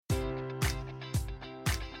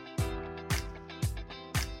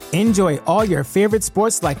Enjoy all your favorite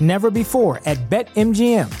sports like never before at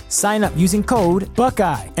BetMGM. Sign up using code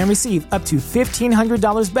Buckeye and receive up to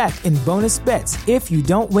 $1,500 back in bonus bets if you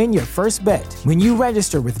don't win your first bet. When you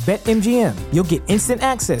register with BetMGM, you'll get instant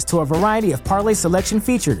access to a variety of parlay selection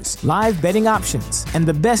features, live betting options, and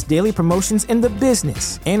the best daily promotions in the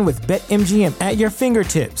business. And with BetMGM at your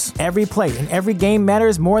fingertips, every play and every game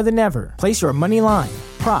matters more than ever. Place your money line,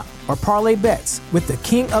 prop, or parlay bets with the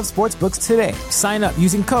king of sportsbooks today. Sign up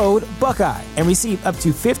using code Buckeye and receive up to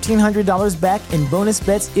 $1,500 back in bonus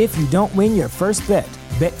bets if you don't win your first bet.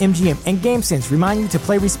 BetMGM and GameSense remind you to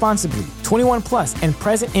play responsibly. 21 plus and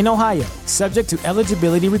present in Ohio, subject to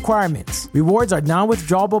eligibility requirements. Rewards are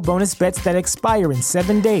non-withdrawable bonus bets that expire in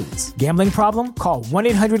 7 days. Gambling problem? Call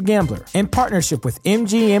 1-800-GAMBLER. In partnership with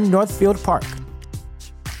MGM Northfield Park.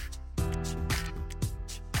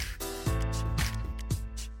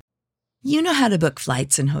 You know how to book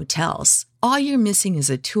flights and hotels. All you're missing is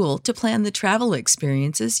a tool to plan the travel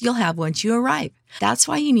experiences you'll have once you arrive. That's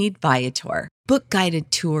why you need Viator. Book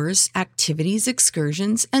guided tours, activities,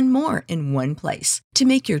 excursions, and more in one place to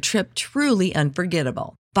make your trip truly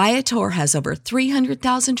unforgettable. Viator has over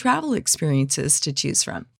 300,000 travel experiences to choose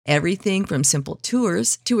from. Everything from simple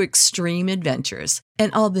tours to extreme adventures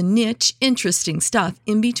and all the niche, interesting stuff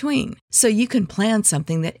in between. So you can plan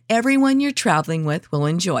something that everyone you're traveling with will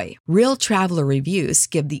enjoy. Real traveler reviews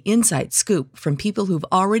give the inside scoop from people who've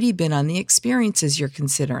already been on the experiences you're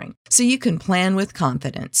considering. So you can plan with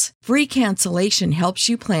confidence. Free cancellation helps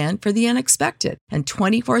you plan for the unexpected. And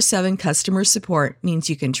 24/7 customer support means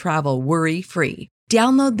you can travel worry-free.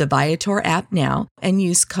 Download the Viator app now and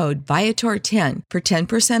use code Viator10 for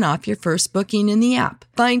 10% off your first booking in the app.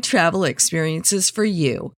 Find travel experiences for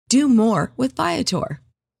you. Do more with Viator.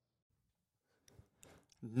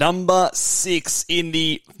 Number 6 in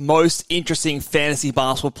the most interesting fantasy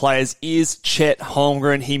basketball players is Chet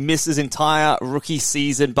Holmgren. He missed his entire rookie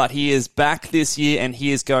season, but he is back this year and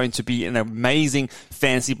he is going to be an amazing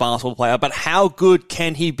fantasy basketball player. But how good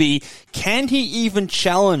can he be? Can he even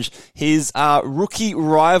challenge his rookie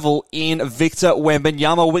rival in Victor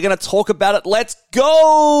Wembanyama? We're going to talk about it. Let's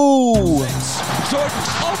go! Jordan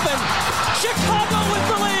open. Chicago with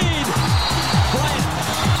the lead. Bryant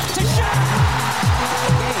to Chet.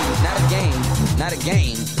 Not a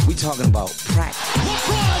game. We talking about practice.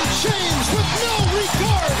 LeBron James with no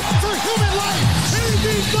regard for human life.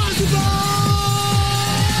 Anything possible.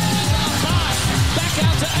 Back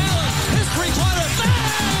out to Allen. His three-pointer.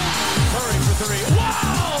 Bang! Murray for three.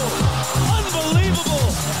 Wow! Unbelievable.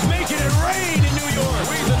 Making it rain in New York.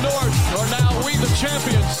 We the North are now we the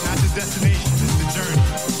champions. Not the destination, it's the journey.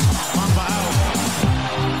 Mamba out.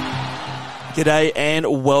 G'day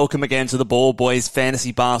and welcome again to the Ball Boys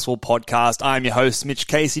Fantasy Basketball Podcast. I'm your host, Mitch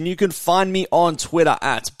Casey, and you can find me on Twitter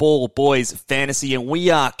at Ball Boys Fantasy, and we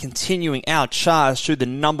are continuing our charge through the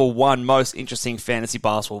number 1 most interesting fantasy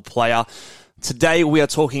basketball player. Today we are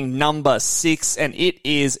talking number 6, and it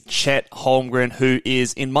is Chet Holmgren, who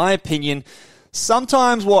is, in my opinion,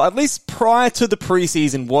 sometimes, well, at least prior to the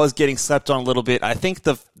preseason, was getting slept on a little bit. I think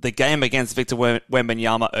the game against Victor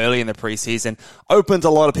Wembanyama early in the preseason opened a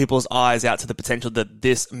lot of people's eyes out to the potential that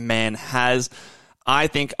this man has.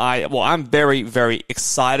 I'm very, very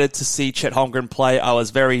excited to see Chet Holmgren play. I was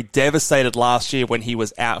very devastated last year when he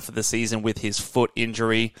was out for the season with his foot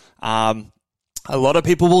injury. A lot of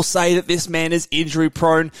people will say that this man is injury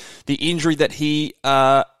prone. The injury that he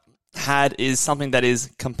had is something that is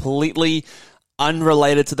completely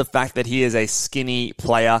unrelated to the fact that he is a skinny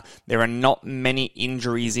player. There are not many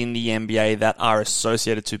injuries in the NBA that are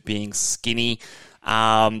associated to being skinny.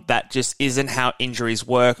 That just isn't how injuries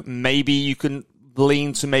work. Maybe you can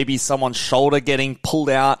lean to maybe someone's shoulder getting pulled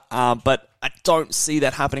out, but I don't see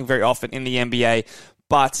that happening very often in the NBA.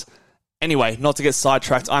 But anyway, not to get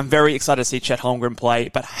sidetracked, I'm very excited to see Chet Holmgren play,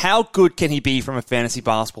 but how good can he be from a fantasy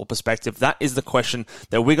basketball perspective? That is the question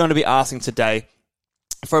that we're going to be asking today.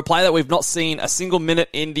 For a player that we've not seen a single minute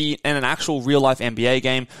in an actual real-life NBA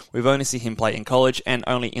game, we've only seen him play in college and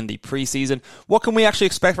only in the preseason. What can we actually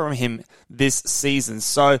expect from him this season?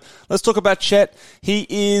 So let's talk about Chet. He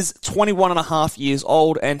is 21 and a half years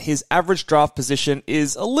old, and his average draft position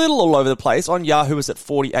is a little all over the place. On Yahoo, is at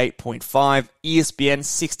 48.5, ESPN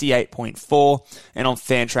 68.4, and on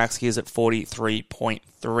Fantrax, he is at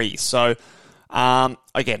 43.3. So,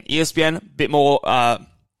 again, ESPN, a bit more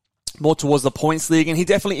towards the points league, and he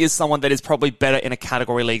definitely is someone that is probably better in a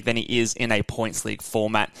category league than he is in a points league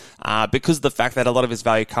format because of the fact that a lot of his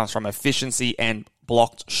value comes from efficiency and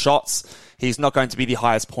blocked shots. He's not going to be the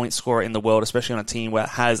highest point scorer in the world, especially on a team where it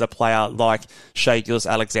has a player like Shai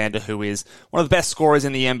Gilgeous-Alexander, who is one of the best scorers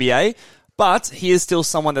in the NBA. but he is still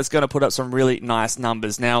someone that's going to put up some really nice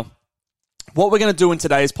numbers. Now, what we're going to do in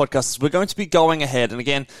today's podcast is we're going to be going ahead, and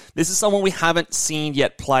again, this is someone we haven't seen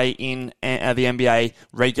yet play in the NBA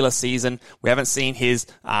regular season. We haven't seen his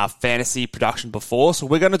fantasy production before, so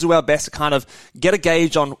we're going to do our best to kind of get a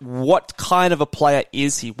gauge on what kind of a player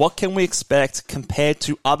is he, what can we expect compared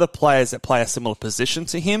to other players that play a similar position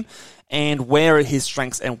to him, and where are his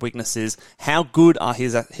strengths and weaknesses, how good are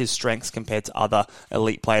his strengths compared to other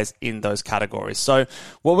elite players in those categories. So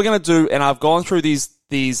what we're going to do, and I've gone through these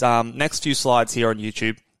next few slides here on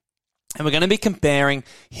YouTube, and we're going to be comparing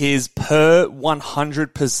his per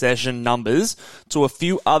 100 possession numbers to a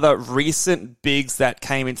few other recent bigs that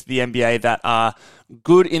came into the NBA that are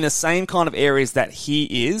good in the same kind of areas that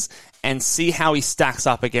he is, and see how he stacks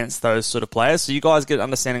up against those sort of players, so you guys get an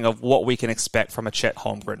understanding of what we can expect from a Chet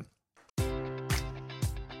Holmgren.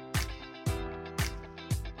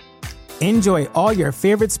 Enjoy all your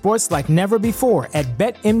favorite sports like never before at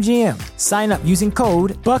BetMGM. Sign up using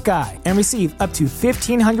code Buckeye and receive up to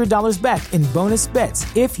 $1,500 back in bonus bets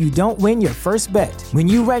if you don't win your first bet. When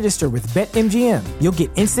you register with BetMGM, you'll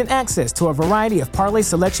get instant access to a variety of parlay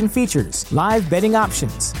selection features, live betting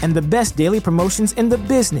options, and the best daily promotions in the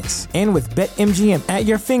business. And with BetMGM at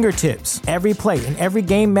your fingertips, every play and every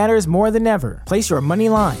game matters more than ever. Place your money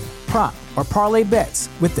line, prop, or parlay bets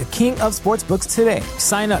with the king of sportsbooks today.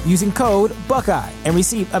 Sign up using code Buckeye and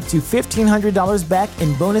receive up to $1,500 back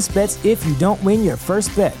in bonus bets if you don't win your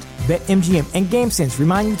first bet. BetMGM and GameSense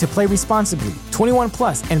remind you to play responsibly. 21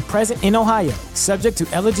 plus and present in Ohio, subject to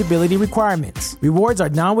eligibility requirements. Rewards are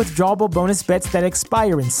non-withdrawable bonus bets that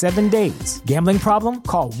expire in 7 days. Gambling problem?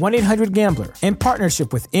 Call 1-800-GAMBLER. In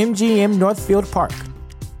partnership with MGM Northfield Park.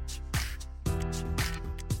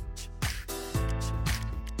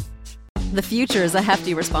 The future is a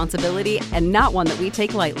hefty responsibility and not one that we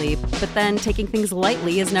take lightly. But then taking things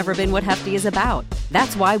lightly has never been what Hefty is about.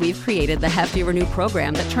 That's why we've created the Hefty Renew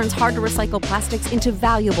program that turns hard-to-recycle plastics into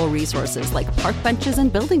valuable resources like park benches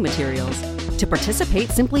and building materials. To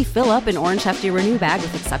participate, simply fill up an orange Hefty Renew bag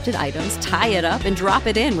with accepted items, tie it up, and drop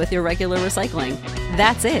it in with your regular recycling.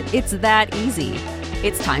 That's it. It's that easy.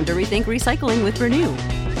 It's time to rethink recycling with Renew.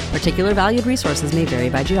 Particular valued resources may vary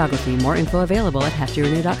by geography. More info available at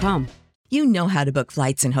heftyrenew.com. You know how to book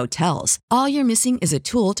flights and hotels. All you're missing is a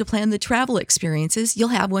tool to plan the travel experiences you'll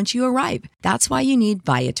have once you arrive. That's why you need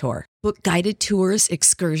Viator. Book guided tours,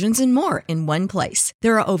 excursions, and more in one place.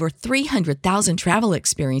 There are over 300,000 travel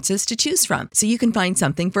experiences to choose from, so you can find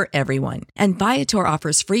something for everyone. And Viator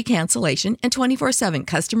offers free cancellation and 24/7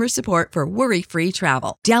 customer support for worry-free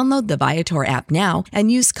travel. Download the Viator app now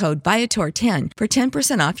and use code Viator10 for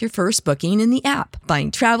 10% off your first booking in the app.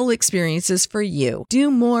 Find travel experiences for you. Do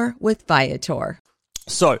more with Viator.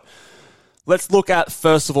 So, let's look at,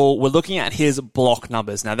 first of all, we're looking at his block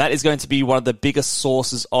numbers. Now, that is going to be one of the biggest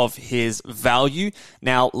sources of his value.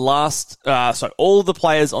 Now, all the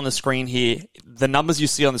players on the screen here, the numbers you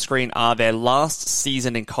see on the screen are their last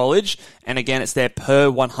season in college. And again, it's their per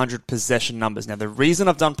 100 possession numbers. Now, the reason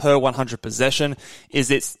I've done per 100 possession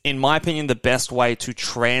is it's, in my opinion, the best way to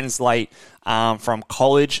translate from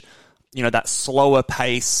college, that slower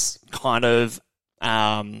pace kind of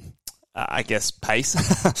pace,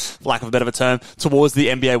 for lack of a better term, towards the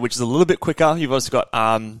NBA, which is a little bit quicker. You've also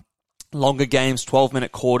got longer games,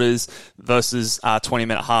 12-minute quarters versus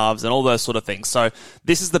 20-minute halves and all those sort of things. So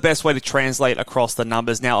this is the best way to translate across the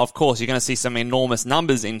numbers. Now, of course, you're going to see some enormous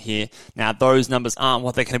numbers in here. Now, those numbers aren't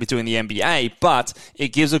what they're going to be doing in the NBA, but it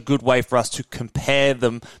gives a good way for us to compare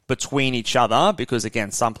them between each other because,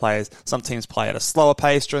 again, some teams play at a slower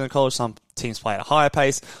pace during the college, some teams play at a higher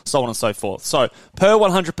pace, so on and so forth. So, per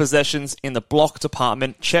 100 possessions in the block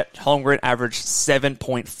department, Chet Holmgren averaged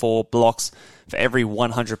 7.4 blocks for every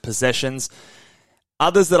 100 possessions.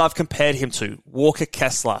 Others that I've compared him to, Walker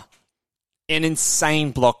Kessler, an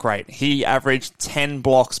insane block rate. He averaged 10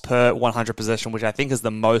 blocks per 100 possession, which I think is the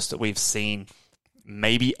most that we've seen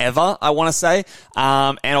maybe ever, I want to say.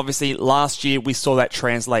 And obviously, last year, we saw that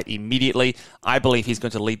translate immediately. I believe he's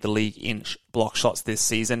going to lead the league in block shots this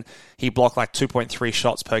season. He blocked like 2.3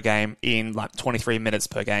 shots per game in like 23 minutes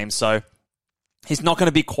per game. So he's not going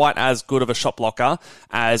to be quite as good of a shot blocker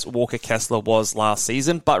as Walker Kessler was last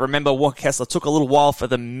season. But remember, Walker Kessler took a little while for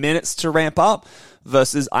the minutes to ramp up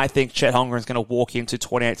versus I think Chet Holmgren is going to walk into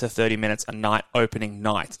 28 to 30 minutes a night opening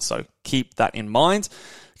night. So keep that in mind.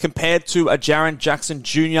 Compared to a Jaren Jackson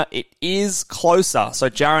Jr., it is closer. So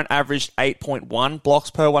Jaren averaged 8.1 blocks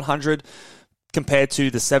per 100 compared to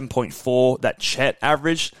the 7.4 that Chet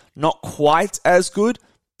averaged. Not quite as good,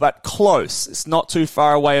 but close. It's not too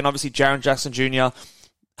far away. And obviously, Jaren Jackson Jr.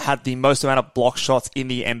 had the most amount of block shots in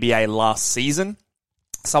the NBA last season.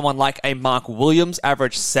 Someone like a Mark Williams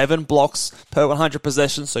averaged 7 blocks per 100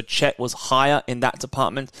 possessions, so Chet was higher in that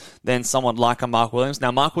department than someone like a Mark Williams.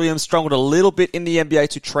 Now, Mark Williams struggled a little bit in the NBA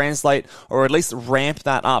to translate or at least ramp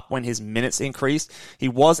that up when his minutes increased. He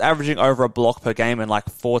was averaging over a block per game in like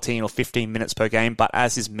 14 or 15 minutes per game, but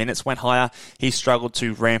as his minutes went higher, he struggled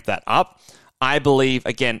to ramp that up. I believe,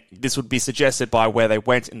 again, this would be suggested by where they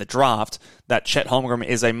went in the draft, that Chet Holmgren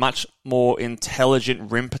is a much more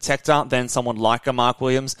intelligent rim protector than someone like a Mark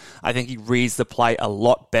Williams. I think he reads the play a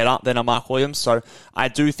lot better than a Mark Williams. So I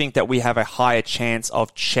do think that we have a higher chance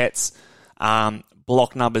of Chet's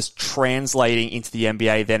block numbers translating into the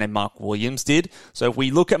NBA than a Mark Williams did. So if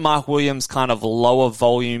we look at Mark Williams' kind of lower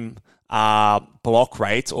volume block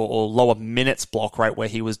rate or lower minutes block rate, where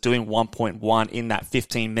he was doing 1.1 in that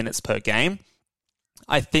 15 minutes per game,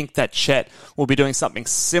 I think that Chet will be doing something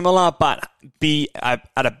similar, but be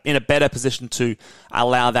in a better position to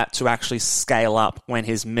allow that to actually scale up when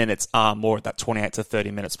his minutes are more at that 28 to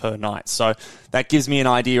 30 minutes per night. So that gives me an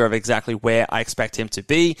idea of exactly where I expect him to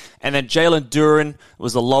be. And then Jalen Duren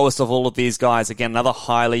was the lowest of all of these guys. Again, another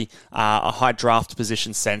a high draft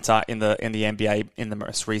position center in the NBA in the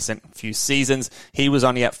most recent few seasons. He was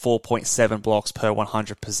only at 4.7 blocks per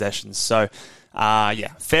 100 possessions. So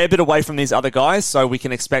fair bit away from these other guys, so we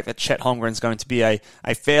can expect that Chet Holmgren is going to be a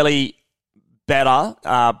fairly better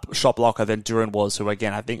shot blocker than Duren was, who,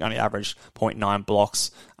 again, I think only averaged 0.9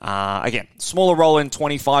 blocks. Again, smaller role in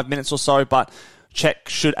 25 minutes or so, but Chet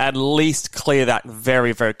should at least clear that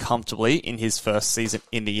very, very comfortably in his first season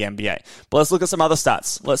in the NBA. But let's look at some other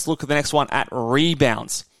stats. Let's look at the next one at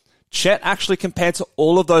rebounds. Chet, actually, compared to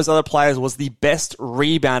all of those other players, was the best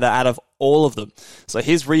rebounder out of all of them. So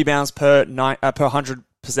his rebounds per 100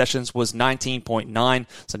 possessions was 19.9,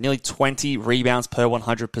 so nearly 20 rebounds per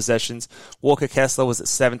 100 possessions. Walker Kessler was at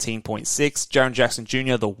 17.6. Jaren Jackson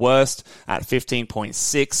Jr., the worst, at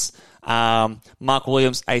 15.6. Mark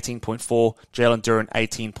Williams, 18.4. Jalen Duren,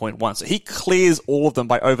 18.1. So he clears all of them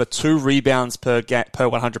by over 2 rebounds per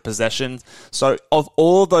 100 possessions. So of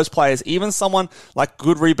all of those players, even someone like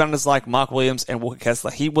good rebounders like Mark Williams and Walker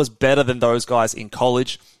Kessler, he was better than those guys in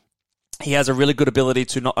college. He has a really good ability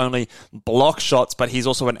to not only block shots, but he's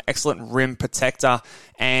also an excellent rim protector.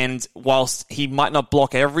 And whilst he might not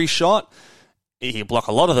block every shot, he'll block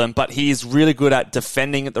a lot of them, but he is really good at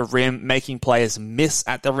defending at the rim, making players miss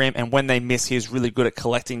at the rim, and when they miss, he is really good at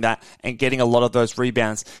collecting that and getting a lot of those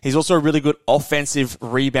rebounds. He's also a really good offensive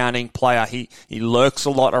rebounding player. He lurks a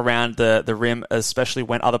lot around the rim, especially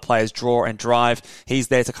when other players draw and drive. He's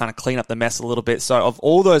there to kind of clean up the mess a little bit. So of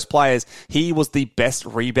all those players, he was the best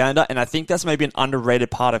rebounder, and I think that's maybe an underrated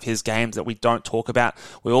part of his game that we don't talk about.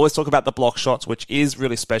 We always talk about the block shots, which is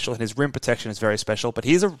really special, and his rim protection is very special, but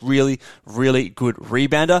he's a really, really good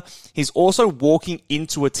rebounder. He's also walking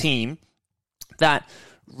into a team that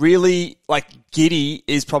really, like, Giddey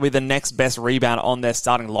is probably the next best rebounder on their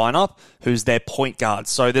starting lineup, who's their point guard.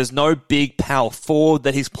 So there's no big power forward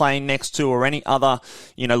that he's playing next to or any other,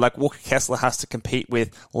 like Walker Kessler has to compete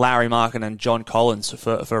with Larry Markin and John Collins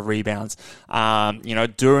for rebounds.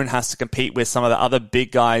 Duren has to compete with some of the other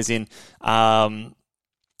big guys in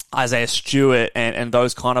Isaiah Stewart and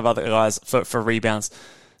those kind of other guys for rebounds.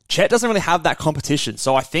 Chet doesn't really have that competition,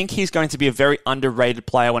 so I think he's going to be a very underrated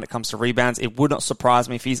player when it comes to rebounds. It would not surprise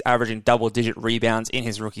me if he's averaging double-digit rebounds in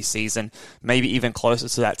his rookie season, maybe even closer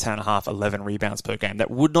to that 10.5, 11 rebounds per game.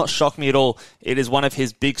 That would not shock me at all. It is one of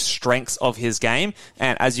his big strengths of his game,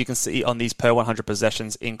 and as you can see on these per 100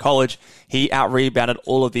 possessions in college, he out-rebounded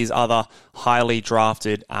all of these other highly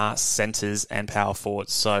drafted centers and power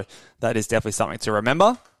forwards, so that is definitely something to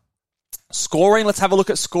remember. Scoring, let's have a look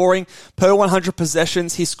at scoring. Per 100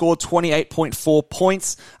 possessions, he scored 28.4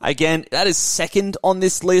 points. Again, that is second on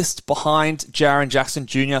this list behind Jaren Jackson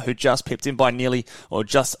Jr., who just pipped him by nearly or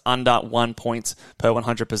just under 1 point per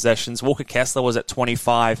 100 possessions. Walker Kessler was at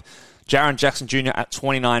 25. Jaren Jackson Jr. at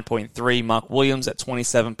 29.3. Mark Williams at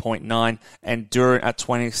 27.9. And Duren at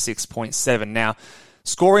 26.7. Now,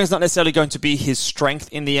 scoring is not necessarily going to be his strength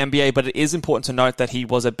in the NBA, but it is important to note that he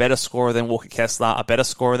was a better scorer than Walker Kessler, a better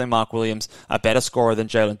scorer than Mark Williams, a better scorer than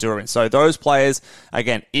Jalen Duren. So those players,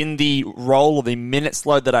 again, in the role or the minutes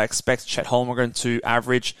load that I expect Chet Holmgren to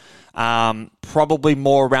average, probably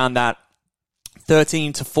more around that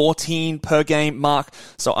 13 to 14 per game mark.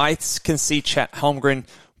 So I can see Chet Holmgren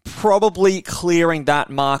probably clearing that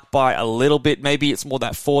mark by a little bit. Maybe it's more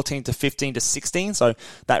that 14 to 15 to 16. So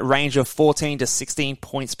that range of 14 to 16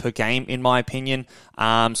 points per game, in my opinion.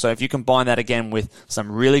 So if you combine that again with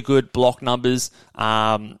some really good block numbers,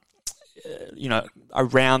 around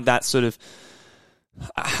that sort of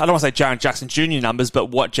I don't want to say Jaren Jackson Jr. numbers, but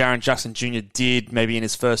what Jaren Jackson Jr. did maybe in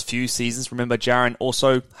his first few seasons. Remember, Jaren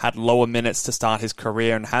also had lower minutes to start his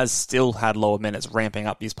career and has still had lower minutes ramping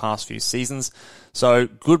up these past few seasons. So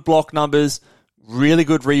good block numbers, really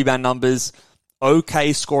good rebound numbers,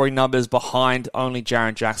 okay scoring numbers behind only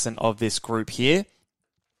Jaren Jackson of this group here.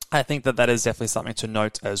 I think that is definitely something to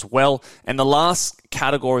note as well. And the last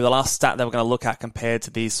category, the last stat that we're going to look at compared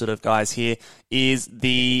to these sort of guys here is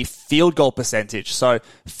the field goal percentage. So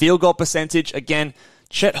field goal percentage, again,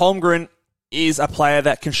 Chet Holmgren is a player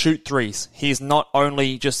that can shoot threes. He's not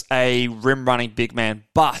only just a rim-running big man,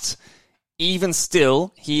 but even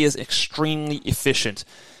still, he is extremely efficient.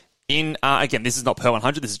 Again, this is not per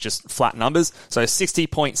 100, this is just flat numbers. So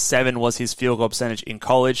 60.7 was his field goal percentage in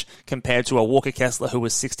college compared to a Walker Kessler who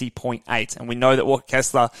was 60.8. And we know that Walker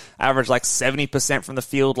Kessler averaged like 70% from the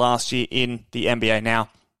field last year in the NBA.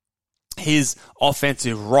 Now, his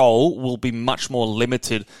offensive role will be much more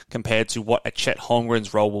limited compared to what a Chet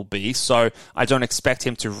Holmgren's role will be. So I don't expect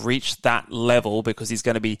him to reach that level because he's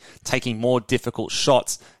going to be taking more difficult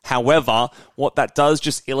shots. However, what that does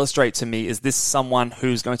just illustrate to me is this someone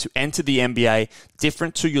who's going to enter the NBA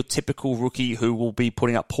different to your typical rookie who will be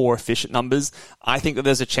putting up poor efficient numbers. I think that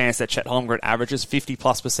there's a chance that Chet Holmgren averages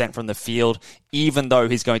 50+% from the field, even though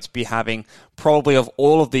he's going to be having probably of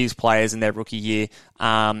all of these players in their rookie year,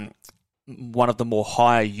 one of the more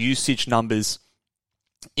higher usage numbers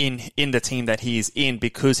in the team that he is in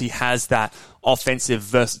because he has that offensive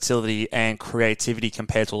versatility and creativity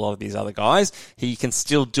compared to a lot of these other guys. He can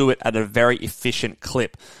still do it at a very efficient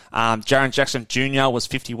clip. Jaren Jackson Jr. was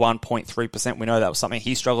 51.3%. We know that was something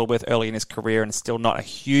he struggled with early in his career and is still not a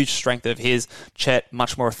huge strength of his. Chet,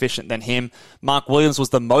 much more efficient than him. Mark Williams was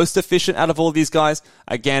the most efficient out of all of these guys.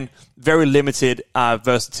 Again, very limited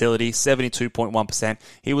versatility, 72.1%.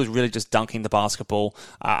 He was really just dunking the basketball,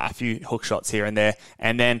 a few hook shots here and there.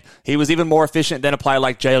 And then he was even more efficient than a player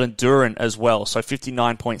like Jalen Duren as well. So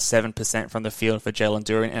 59.7% from the field for Jalen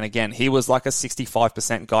Duren. And again, he was like a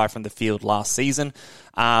 65% guy from the field last season.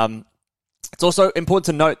 It's also important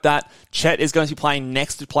to note that Chet is going to be playing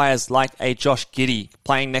next to players like a Josh Giddey,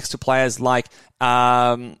 playing next to players like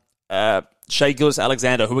Shai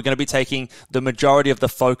Gilgeous-Alexander, who are going to be taking the majority of the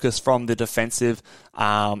focus from the defensive,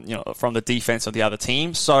 from the defense of the other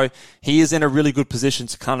team. So he is in a really good position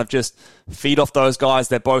to kind of just feed off those guys.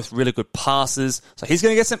 They're both really good passers. So he's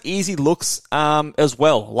going to get some easy looks as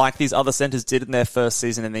well, like these other centers did in their first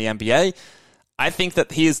season in the NBA. I think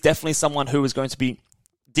that he is definitely someone who is going to be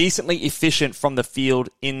decently efficient from the field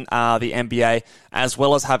in the NBA, as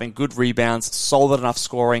well as having good rebounds, solid enough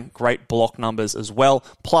scoring, great block numbers as well.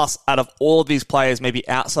 Plus, out of all of these players, maybe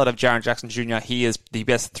outside of Jaren Jackson Jr., he is the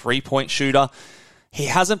best three-point shooter. He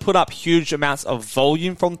hasn't put up huge amounts of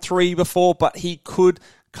volume from three before, but he could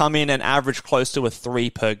come in and average close to a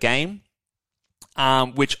 3 per game,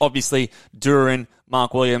 which obviously Duren,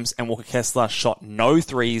 Mark Williams, and Walker Kessler shot no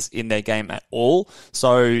threes in their game at all.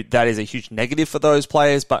 So that is a huge negative for those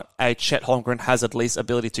players, but a Chet Holmgren has at least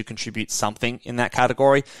ability to contribute something in that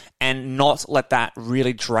category and not let that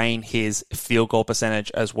really drain his field goal percentage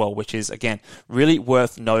as well, which is, again, really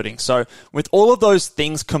worth noting. So with all of those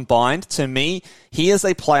things combined, to me, he is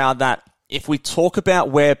a player that if we talk about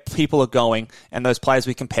where people are going and those players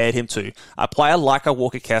we compared him to, a player like a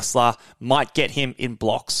Walker Kessler might get him in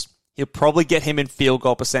blocks. He'll probably get him in field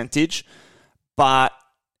goal percentage, but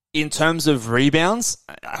in terms of rebounds,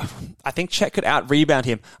 I think Chet could out-rebound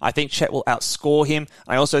him. I think Chet will outscore him.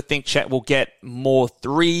 I also think Chet will get more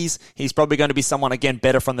threes. He's probably going to be someone, again,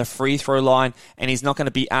 better from the free throw line, and he's not going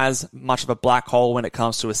to be as much of a black hole when it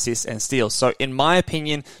comes to assists and steals. So, in my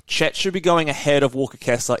opinion, Chet should be going ahead of Walker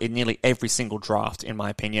Kessler in nearly every single draft, in my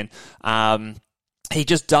opinion. He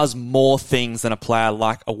just does more things than a player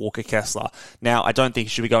like a Walker Kessler. Now, I don't think he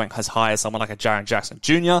should be going as high as someone like a Jaren Jackson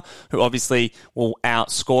Jr., who obviously will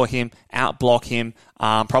outscore him, outblock him,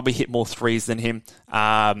 probably hit more threes than him,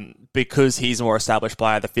 because he's a more established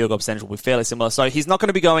player. The field goal percentage will be fairly similar. So he's not going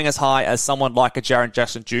to be going as high as someone like a Jaren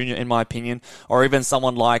Jackson Jr., in my opinion, or even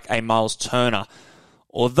someone like a Miles Turner,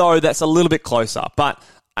 although that's a little bit closer. But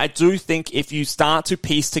I do think if you start to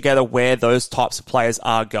piece together where those types of players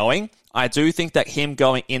are going, I do think that him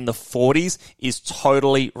going in the 40s is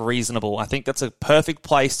totally reasonable. I think that's a perfect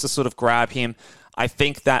place to sort of grab him. I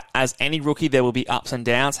think that as any rookie, there will be ups and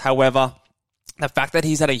downs. However, the fact that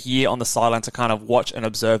he's had a year on the sideline to kind of watch and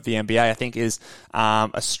observe the NBA, I think is a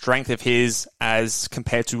strength of his as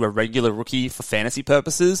compared to a regular rookie for fantasy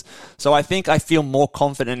purposes. So I think I feel more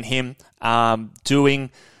confident in him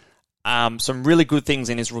doing some really good things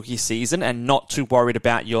in his rookie season and not too worried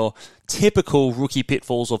about your typical rookie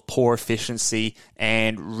pitfalls of poor efficiency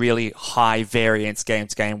and really high variance game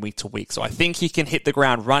to game, week to week. So I think he can hit the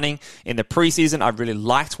ground running in the preseason. I've really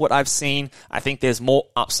liked what I've seen. I think there's more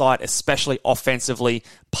upside, especially offensively,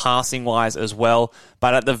 passing wise as well.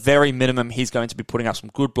 But at the very minimum, he's going to be putting up some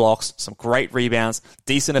good blocks, some great rebounds,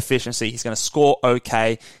 decent efficiency. He's going to score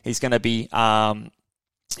okay. He's going to be,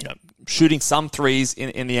 shooting some threes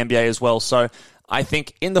in the NBA as well. So I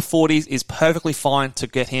think in the 40s is perfectly fine to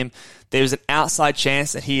get him. There's an outside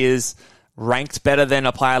chance that he is ranked better than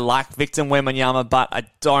a player like Victor Wembanyama, but I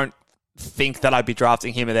don't think that I'd be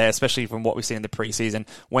drafting him there, especially from what we've seen in the preseason.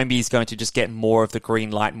 Wemby is going to just get more of the green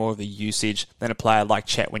light, more of the usage than a player like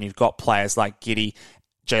Chet when you've got players like Giddey,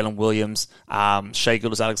 Jalen Williams, Shai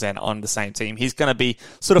Gilgeous-Alexander on the same team. He's going to be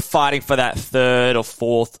sort of fighting for that third or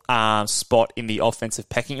fourth spot in the offensive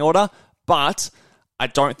pecking order, but I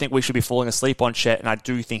don't think we should be falling asleep on Chet, and I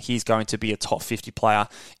do think he's going to be a top 50 player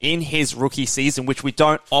in his rookie season, which we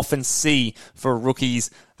don't often see for rookies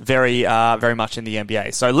very much in the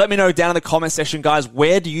NBA. So let me know down in the comment section, guys,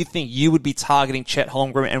 where do you think you would be targeting Chet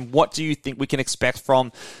Holmgren, and what do you think we can expect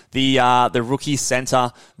from the rookie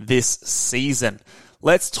center this season?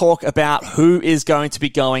 Let's talk about who is going to be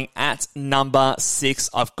going at number 6.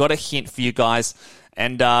 I've got a hint for you guys.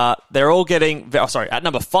 And they're all getting... at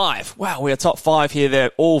number 5. Wow, we are top 5 here. They're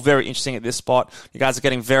all very interesting at this spot. You guys are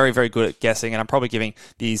getting very, very good at guessing, and I'm probably giving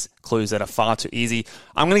these clues that are far too easy.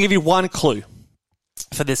 I'm going to give you one clue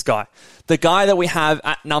for this guy. The guy that we have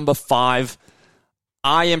at number 5,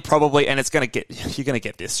 I am probably... And you're going to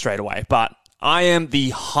get this straight away, but I am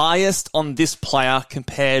the highest on this player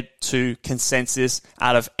compared to consensus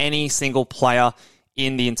out of any single player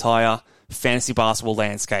in the entire fantasy basketball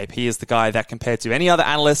landscape. He is the guy that, compared to any other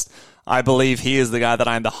analyst, I believe he is the guy that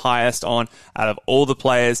I am the highest on out of all the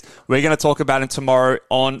players. We're going to talk about him tomorrow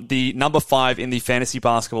on the number 5 in the fantasy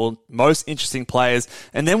basketball most interesting players.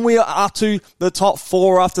 And then we are up to the top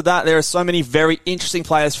 4 after that. There are so many very interesting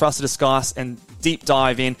players for us to discuss and deep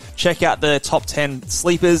dive in. Check out the top 10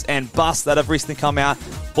 sleepers and busts that have recently come out.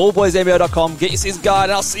 BallBoysNBA.com. Get your season guide,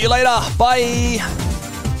 and I'll see you later. Bye.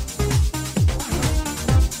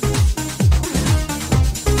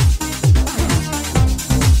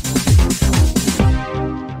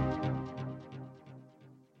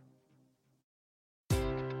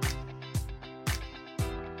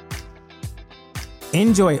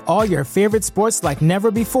 Enjoy all your favorite sports like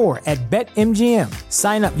never before at BetMGM.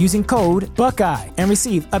 Sign up using code Buckeye and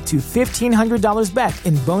receive up to $1,500 back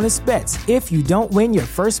in bonus bets if you don't win your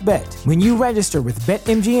first bet. When you register with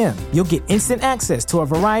BetMGM, you'll get instant access to a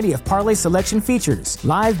variety of parlay selection features,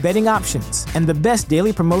 live betting options, and the best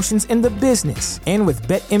daily promotions in the business. And with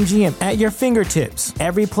BetMGM at your fingertips,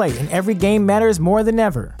 every play and every game matters more than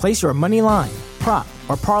ever. Place your money line, prop,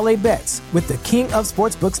 or parlay bets with the king of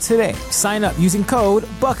sportsbooks today. Sign up using code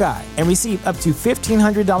Buckeye and receive up to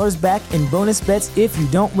 $1,500 back in bonus bets if you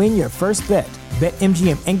don't win your first bet.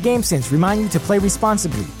 BetMGM and GameSense remind you to play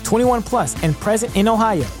responsibly. 21 plus and present in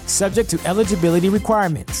Ohio, subject to eligibility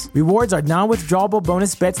requirements. Rewards are non-withdrawable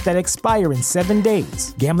bonus bets that expire in 7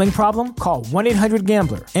 days. Gambling problem? Call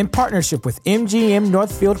 1-800-GAMBLER. In partnership with MGM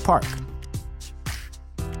Northfield Park.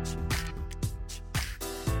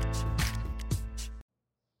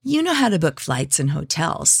 You know how to book flights and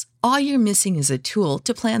hotels. All you're missing is a tool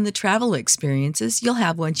to plan the travel experiences you'll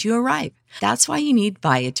have once you arrive. That's why you need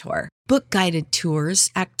Viator. Book guided tours,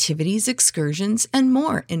 activities, excursions, and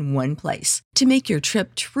more in one place to make your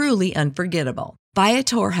trip truly unforgettable.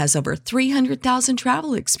 Viator has over 300,000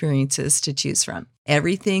 travel experiences to choose from.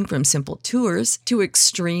 Everything from simple tours to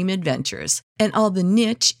extreme adventures and all the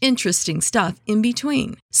niche, interesting stuff in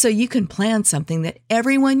between. So you can plan something that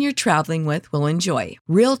everyone you're traveling with will enjoy.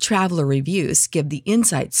 Real traveler reviews give the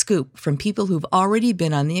inside scoop from people who've already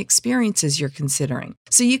been on the experiences you're considering.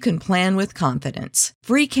 So you can plan with confidence.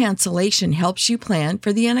 Free cancellation helps you plan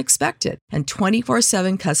for the unexpected. And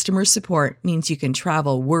 24/7 customer support means you can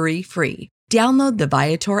travel worry-free. Download the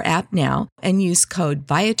Viator app now and use code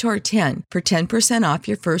Viator10 for 10% off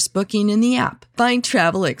your first booking in the app. Find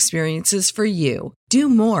travel experiences for you. Do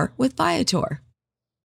more with Viator.